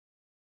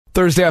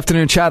Thursday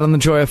afternoon chat on the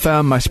Joy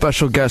FM. My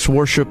special guest,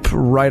 worship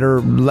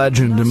writer,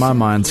 legend in my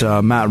mind,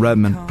 Matt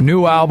Redman.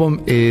 New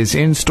album is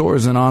in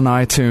stores and on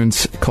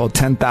iTunes called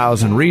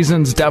 10,000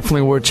 Reasons.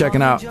 Definitely worth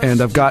checking out.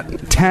 And I've got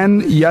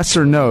 10 yes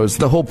or no's.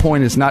 The whole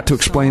point is not to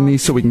explain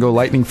these so we can go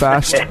lightning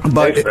fast.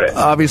 But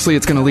obviously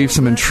it's going to leave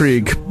some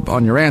intrigue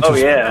on your answers. Oh,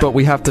 yeah. But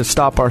we have to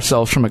stop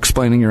ourselves from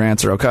explaining your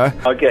answer, okay?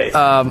 Okay.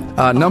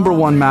 Number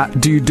one, Matt,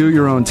 do you do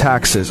your own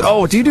taxes?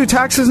 Oh, do you do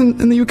taxes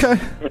in the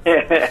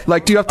UK?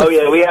 Like, do you have to... Oh,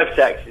 yeah, we have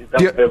taxes.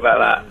 Don't worry about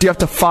that. Do you have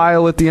to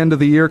file at the end of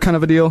the year kind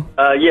of a deal?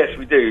 Yes,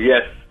 we do,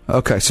 yes.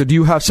 Okay, so do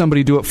you have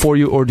somebody do it for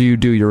you, or do you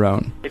do your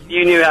own? If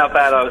you knew how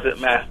bad I was at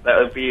math, that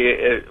would be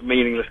a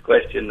meaningless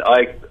question.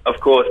 Of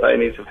course, I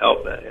need some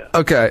help there, yeah.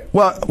 Okay,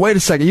 well, wait a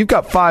second. You've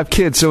got 5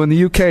 kids, so in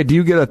the UK, do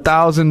you get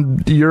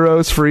 1,000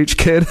 euros for each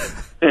kid?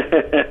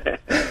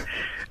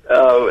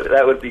 Oh,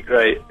 that would be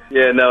great.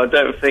 Yeah, no, I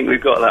don't think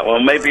we've got that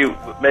one. Maybe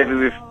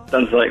we've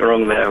done something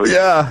wrong there.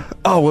 Yeah.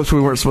 Oh, whoops, we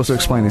weren't supposed to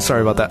explain these.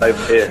 Sorry about that.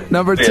 Yeah.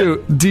 Number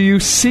 2, do you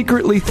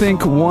secretly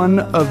think one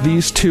of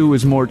these two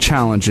is more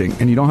challenging?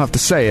 And you don't have to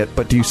say it,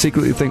 but do you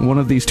secretly think one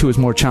of these two is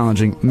more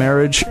challenging?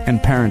 Marriage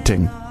and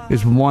parenting.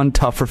 Is one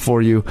tougher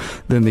for you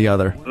than the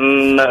other?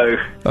 No.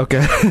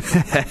 Okay.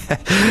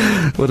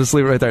 We'll just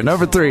leave it right there.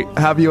 Number 3,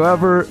 have you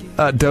ever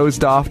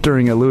dozed off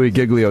during a Louis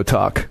Giglio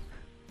talk?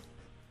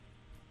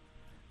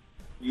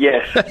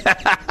 Yes.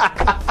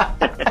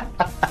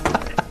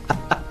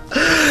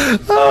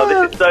 Oh,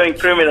 this is so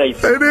incriminating.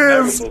 It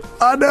is. Terrible.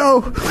 I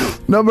know.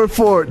 Number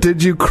 4,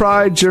 did you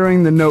cry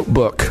during The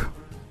Notebook?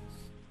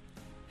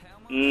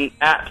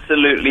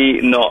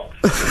 Absolutely not.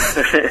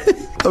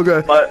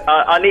 Okay. But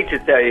I need to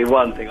tell you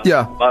one thing.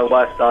 Yeah. My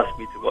wife's asked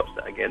me to watch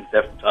that again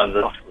several times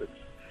afterwards.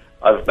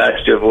 I've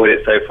managed to avoid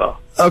it so far.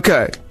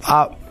 Okay.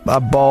 I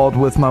bawled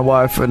with my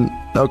wife, and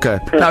okay.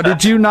 Now,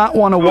 did you not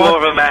want to watch?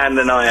 More of a man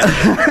than I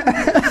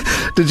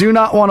am. Did you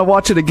not want to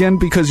watch it again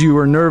because you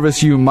were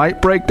nervous you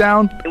might break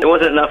down? There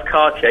wasn't enough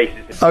car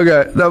chases.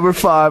 Okay. Number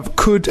 5,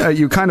 could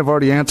you kind of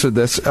already answered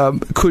this?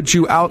 Could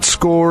you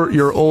outscore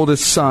your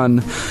oldest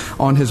son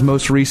on his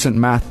most recent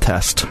math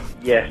test?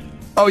 Yes.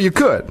 Oh, you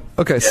could.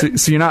 Okay.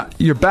 Yes. So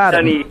you're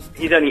bad.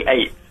 He's only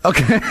 8.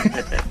 Okay.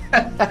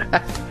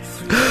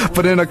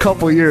 But in a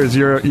couple years,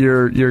 you're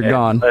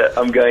gone.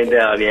 I'm going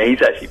down. Yeah,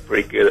 he's actually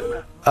pretty good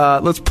at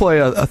that. Let's play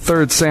a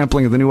third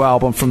sampling of the new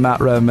album from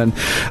Matt Redman.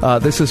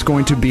 This is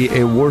going to be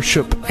a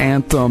worship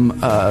anthem,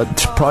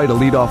 probably to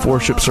lead off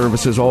worship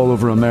services all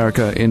over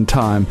America in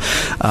time.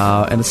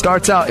 And it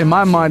starts out, in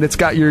my mind, it's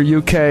got your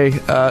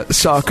UK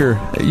soccer,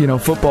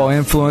 football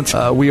influence.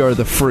 We Are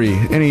the Free.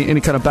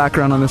 Any kind of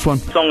background on this one?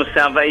 Song of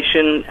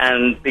salvation,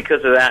 and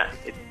because of that,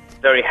 it's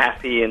very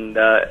happy and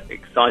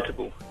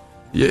excitable.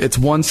 Yeah, it's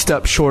one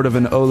step short of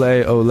an ole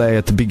ole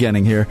at the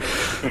beginning here.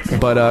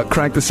 But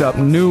crank this up.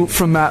 New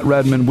from Matt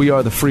Redman, We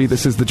Are the Free.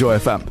 This is the Joy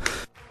FM.